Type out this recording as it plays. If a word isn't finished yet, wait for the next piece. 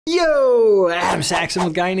Yo, Adam Saxon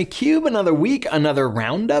with Guy in a Cube. Another week, another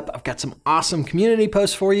roundup. I've got some awesome community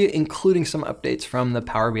posts for you, including some updates from the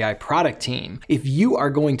Power BI product team. If you are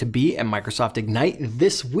going to be at Microsoft Ignite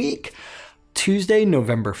this week, Tuesday,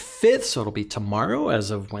 November 5th, so it'll be tomorrow as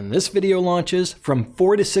of when this video launches, from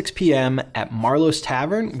 4 to 6 p.m. at Marlowe's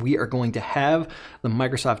Tavern, we are going to have the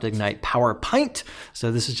Microsoft Ignite Power Pint.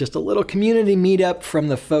 So this is just a little community meetup from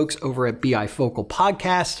the folks over at BI Focal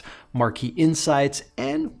Podcast, Marquee Insights,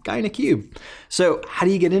 and Guy in a Cube. So how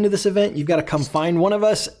do you get into this event? You've got to come find one of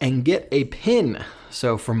us and get a pin.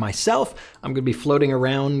 So for myself, I'm going to be floating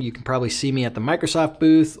around. You can probably see me at the Microsoft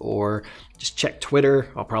booth or just check Twitter.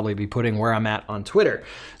 I'll probably be putting where I'm at on Twitter.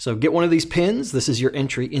 So get one of these pins. This is your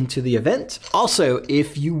entry into the event. Also,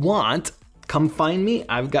 if you want, come find me.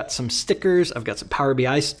 I've got some stickers. I've got some Power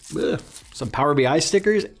BI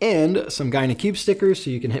stickers and some Guy in a Cube stickers, so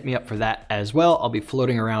you can hit me up for that as well. I'll be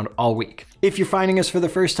floating around all week. If you're finding us for the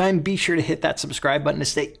first time, be sure to hit that subscribe button to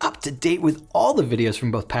stay up to date with all the videos from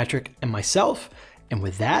both Patrick and myself. And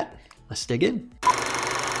with that, let's dig in.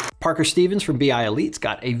 Parker Stevens from BI Elite's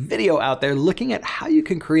got a video out there looking at how you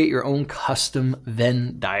can create your own custom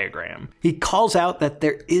Venn diagram. He calls out that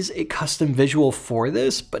there is a custom visual for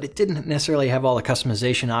this, but it didn't necessarily have all the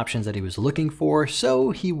customization options that he was looking for,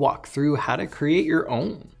 so he walked through how to create your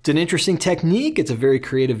own. It's an interesting technique. It's a very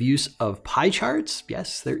creative use of pie charts.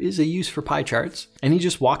 Yes, there is a use for pie charts. And he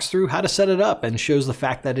just walks through how to set it up and shows the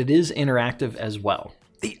fact that it is interactive as well.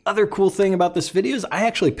 The other cool thing about this video is I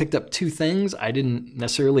actually picked up two things I didn't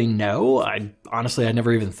necessarily know. Honestly, I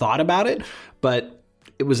never even thought about it, but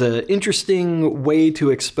it was an interesting way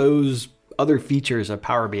to expose other features of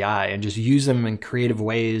Power BI and just use them in creative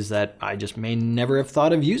ways that I just may never have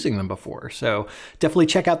thought of using them before. So definitely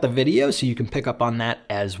check out the video so you can pick up on that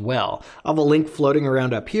as well. I'll have a link floating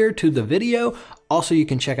around up here to the video. Also, you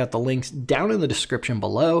can check out the links down in the description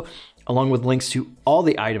below, along with links to all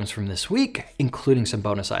the items from this week, including some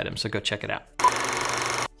bonus items, so go check it out.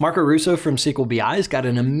 Marco Russo from SQL BI's got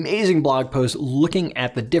an amazing blog post looking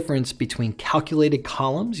at the difference between calculated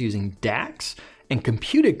columns using DAX and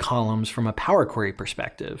computed columns from a Power Query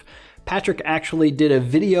perspective. Patrick actually did a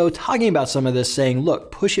video talking about some of this, saying,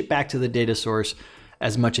 look, push it back to the data source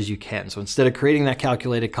as much as you can. So instead of creating that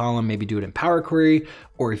calculated column, maybe do it in Power Query,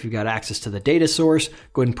 or if you've got access to the data source,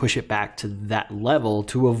 go ahead and push it back to that level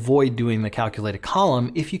to avoid doing the calculated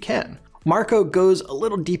column if you can. Marco goes a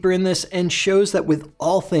little deeper in this and shows that with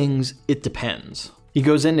all things, it depends. He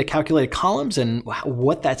goes into calculated columns and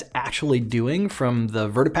what that's actually doing from the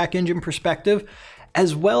Vertipack engine perspective,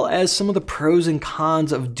 as well as some of the pros and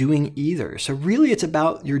cons of doing either. So really it's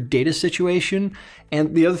about your data situation.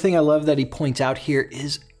 And the other thing I love that he points out here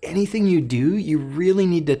is anything you do, you really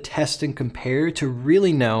need to test and compare to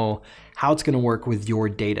really know how it's going to work with your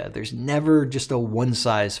data. There's never just a one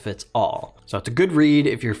size fits all. So it's a good read.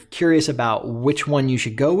 If you're curious about which one you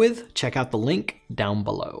should go with, check out the link down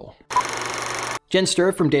below. Jen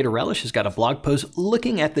Sturr from Data Relish has got a blog post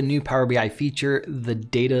looking at the new Power BI feature, the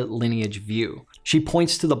Data Lineage view. She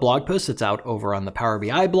points to the blog post that's out over on the Power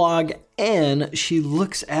BI blog, and she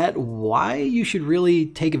looks at why you should really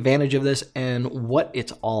take advantage of this and what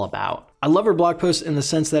it's all about. I love her blog post in the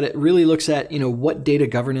sense that it really looks at, what data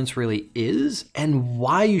governance really is and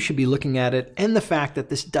why you should be looking at it, and the fact that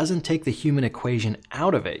this doesn't take the human equation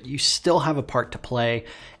out of it. You still have a part to play,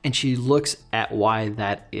 and she looks at why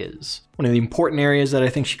that is. One of the important areas that I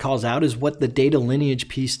think she calls out is what the data lineage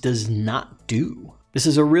piece does not do. This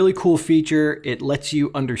is a really cool feature. It lets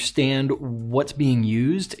you understand what's being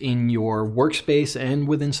used in your workspace and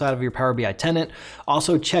inside of your Power BI tenant.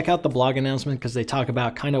 Also, check out the blog announcement because they talk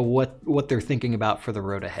about kind of what they're thinking about for the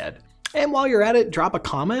road ahead. And while you're at it, drop a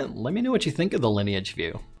comment. Let me know what you think of the Lineage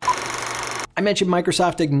view. I mentioned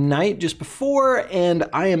Microsoft Ignite just before, and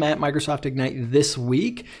I am at Microsoft Ignite this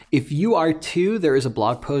week. If you are too, there is a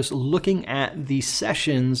blog post looking at the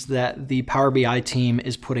sessions that the Power BI team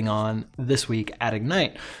is putting on this week at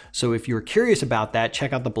Ignite. So if you're curious about that,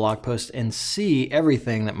 check out the blog post and see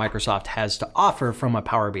everything that Microsoft has to offer from a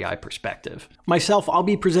Power BI perspective. Myself, I'll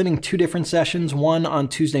be presenting two different sessions, one on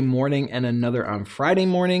Tuesday morning and another on Friday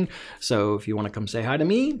morning. So if you want to come say hi to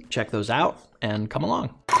me, check those out and come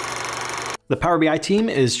along. The Power BI team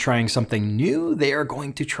is trying something new. They are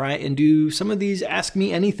going to try and do some of these Ask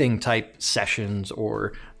Me Anything type sessions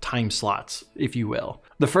or time slots, if you will.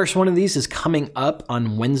 The first one of these is coming up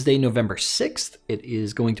on Wednesday, November 6th. It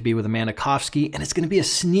is going to be with Amanda Kofsky, and it's going to be a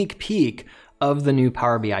sneak peek of the new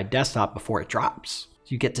Power BI desktop before it drops.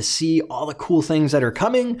 You get to see all the cool things that are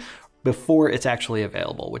coming before it's actually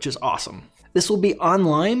available, which is awesome. This will be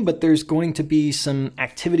online, but there's going to be some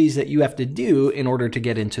activities that you have to do in order to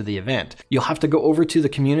get into the event. You'll have to go over to the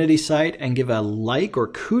community site and give a like or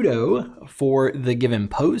kudo for the given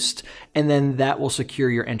post, and then that will secure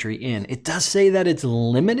your entry in. It does say that it's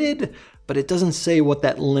limited, but it doesn't say what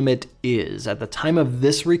that limit is. At the time of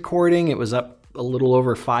this recording, it was up a little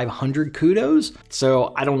over 500 kudos.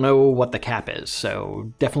 So I don't know what the cap is.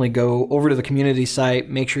 So definitely go over to the community site,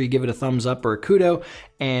 make sure you give it a thumbs up or a kudo,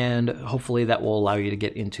 and hopefully that will allow you to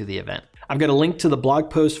get into the event. I've got a link to the blog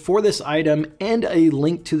post for this item and a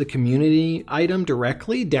link to the community item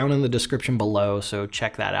directly down in the description below, so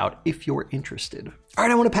check that out if you're interested. All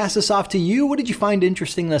right, I want to pass this off to you. What did you find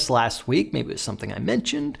interesting this last week? Maybe it was something I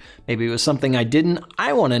mentioned. Maybe it was something I didn't.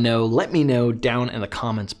 I want to know. Let me know down in the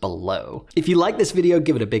comments below. If you like this video,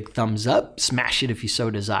 give it a big thumbs up. Smash it if you so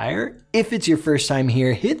desire. If it's your first time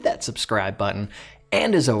here, hit that subscribe button.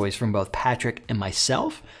 And as always, from both Patrick and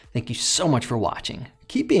myself, thank you so much for watching.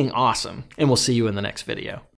 Keep being awesome, and we'll see you in the next video.